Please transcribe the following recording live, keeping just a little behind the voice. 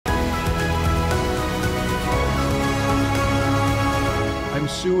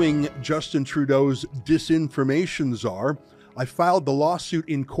suing Justin Trudeau's disinformation czar. I filed the lawsuit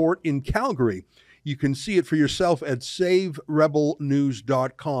in court in Calgary. You can see it for yourself at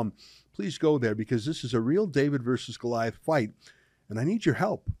saverebelnews.com. Please go there because this is a real David versus Goliath fight, and I need your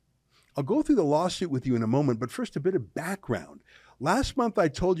help. I'll go through the lawsuit with you in a moment, but first a bit of background. Last month, I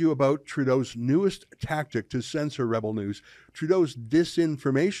told you about Trudeau's newest tactic to censor Rebel News. Trudeau's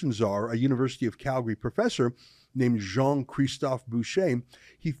disinformation czar, a University of Calgary professor named Jean-Christophe Boucher,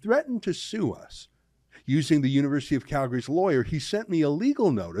 he threatened to sue us. Using the University of Calgary's lawyer, he sent me a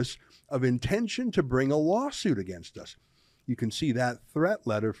legal notice of intention to bring a lawsuit against us. You can see that threat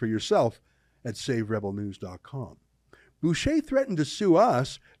letter for yourself at saverebelnews.com. Boucher threatened to sue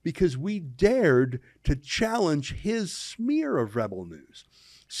us because we dared to challenge his smear of Rebel News.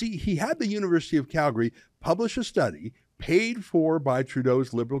 See, he had the University of Calgary publish a study paid for by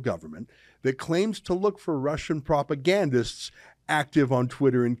Trudeau's Liberal government that claims to look for Russian propagandists active on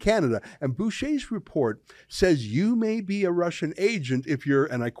Twitter in Canada. And Boucher's report says you may be a Russian agent if you're,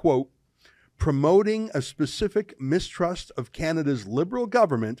 and I quote, promoting a specific mistrust of Canada's Liberal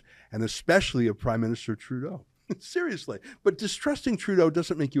government and especially of Prime Minister Trudeau. Seriously. But distrusting Trudeau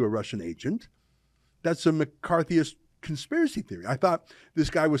doesn't make you a Russian agent. That's a McCarthyist conspiracy theory. I thought this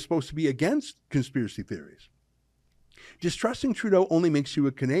guy was supposed to be against conspiracy theories. Distrusting Trudeau only makes you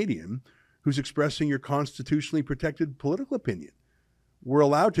a Canadian who's expressing your constitutionally protected political opinion. We're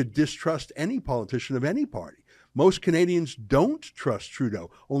allowed to distrust any politician of any party. Most Canadians don't trust Trudeau.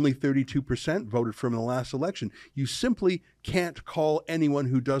 Only 32% voted for him in the last election. You simply can't call anyone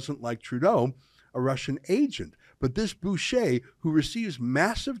who doesn't like Trudeau a Russian agent. But this Boucher, who receives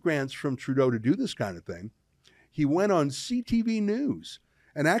massive grants from Trudeau to do this kind of thing, he went on CTV News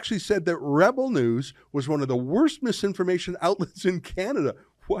and actually said that Rebel News was one of the worst misinformation outlets in Canada.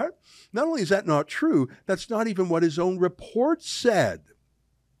 What? Not only is that not true, that's not even what his own report said.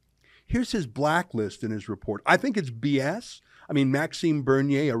 Here's his blacklist in his report. I think it's BS. I mean, Maxime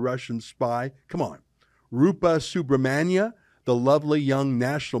Bernier, a Russian spy. Come on. Rupa Subramania, the lovely young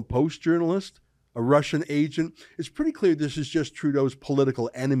National Post journalist, a Russian agent. It's pretty clear this is just Trudeau's political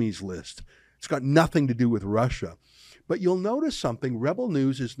enemies list. It's got nothing to do with Russia. But you'll notice something. Rebel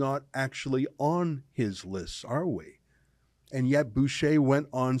News is not actually on his lists, are we? And yet Boucher went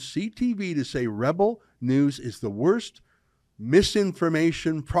on CTV to say Rebel News is the worst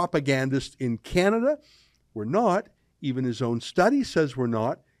misinformation propagandist in Canada. We're not. Even his own study says we're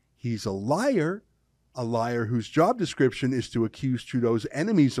not. He's a liar whose job description is to accuse Trudeau's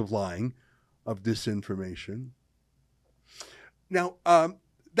enemies of lying, of disinformation. Now,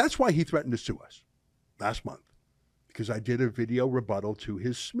 that's why he threatened to sue us last month, because I did a video rebuttal to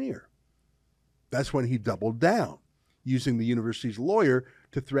his smear. That's when he doubled down, using the university's lawyer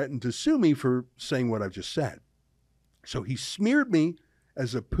to threaten to sue me for saying what I've just said. So he smeared me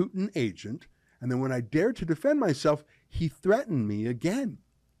as a Putin agent, and then when I dared to defend myself, he threatened me again.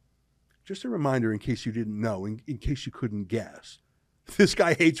 Just a reminder in case you didn't know, in case you couldn't guess. This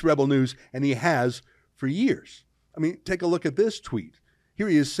guy hates Rebel News, and he has for years. I mean, take a look at this tweet. Here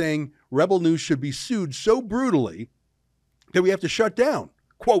he is saying Rebel News should be sued so brutally that we have to shut down.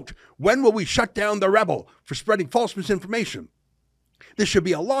 Quote, when will we shut down the Rebel for spreading false misinformation? This should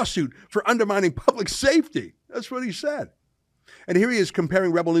be a lawsuit for undermining public safety. That's what he said. And here he is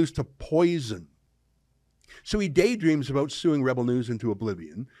comparing Rebel News to poison. So he daydreams about suing Rebel News into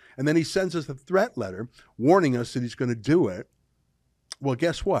oblivion, and then he sends us a threat letter warning us that he's going to do it. Well,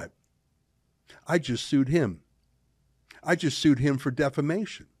 guess what? I just sued him. I just sued him for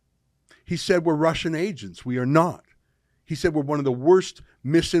defamation. He said we're Russian agents. We are not. He said we're one of the worst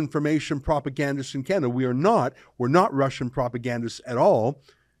misinformation propagandists in Canada. We are not. We're not Russian propagandists at all.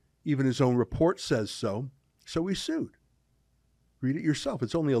 Even his own report says so. So we sued. Read it yourself.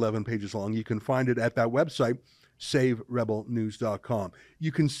 It's only 11 pages long. You can find it at that website, saverebelnews.com.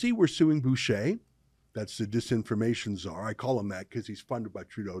 You can see we're suing Boucher. That's the disinformation czar. I call him that because he's funded by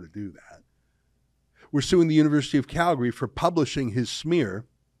Trudeau to do that. We're suing the University of Calgary for publishing his smear.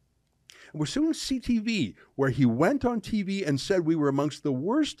 We're suing CTV, where he went on TV and said we were amongst the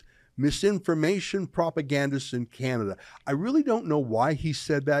worst misinformation propagandists in Canada. I really don't know why he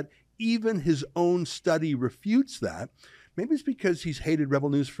said that. Even his own study refutes that. Maybe it's because he's hated Rebel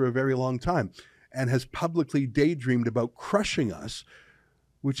News for a very long time and has publicly daydreamed about crushing us,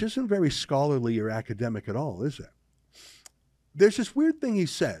 which isn't very scholarly or academic at all, is it? There's this weird thing he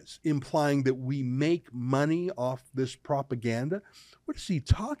says, implying that we make money off this propaganda. What is he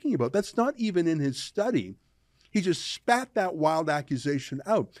talking about? That's not even in his study. He just spat that wild accusation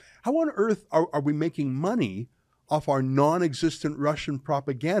out. How on earth are we making money off our non-existent Russian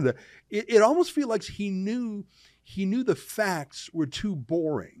propaganda. It almost feels like he knew the facts were too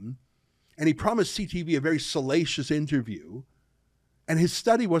boring, and he promised CTV a very salacious interview, and his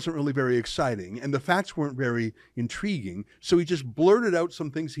study wasn't really very exciting, and the facts weren't very intriguing, so he just blurted out some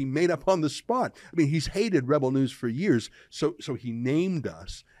things he made up on the spot. I mean, he's hated Rebel News for years, so he named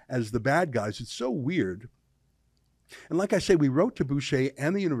us as the bad guys. It's so weird. And like I say, we wrote to Boucher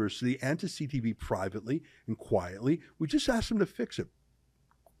and the university and to CTV privately and quietly. We just asked them to fix it.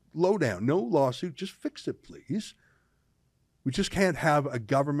 Low down, no lawsuit, just fix it, please. We just can't have a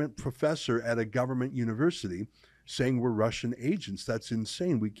government professor at a government university saying we're Russian agents. That's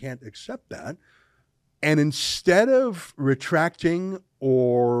insane. We can't accept that. And instead of retracting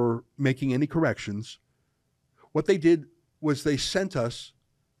or making any corrections, what they did was they sent us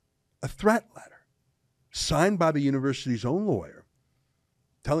a threat letter signed by the university's own lawyer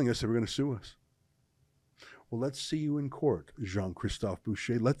telling us they were going to sue us. Well, let's see you in court, Jean-Christophe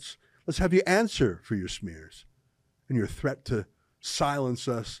Boucher. Let's have you answer for your smears and your threat to silence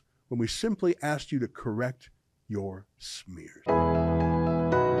us when we simply asked you to correct your smears.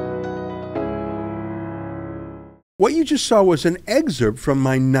 What you just saw was an excerpt from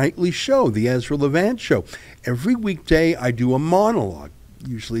my nightly show, The Ezra Levant Show. Every weekday, I do a monologue.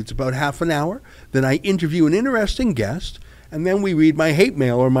 Usually it's about half an hour. Then I interview an interesting guest, and then we read my hate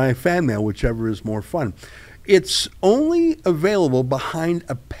mail or my fan mail, whichever is more fun. It's only available behind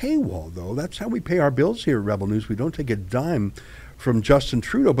a paywall, though. That's how we pay our bills here at Rebel News. We don't take a dime from Justin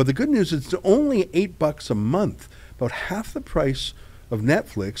Trudeau. But the good news is it's only $8 a month, about half the price of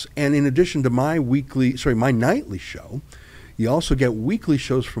Netflix. And in addition to my nightly show, you also get weekly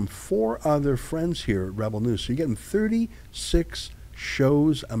shows from 4 other friends here at Rebel News. So you're getting 36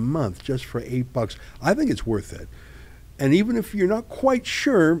 shows a month just for $8. I think it's worth it. And even if you're not quite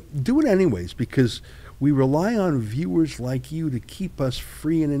sure, do it anyways, because we rely on viewers like you to keep us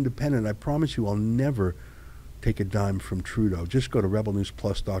free and independent. I promise you I'll never take a dime from Trudeau. Just go to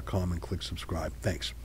rebelnewsplus.com and click subscribe. Thanks.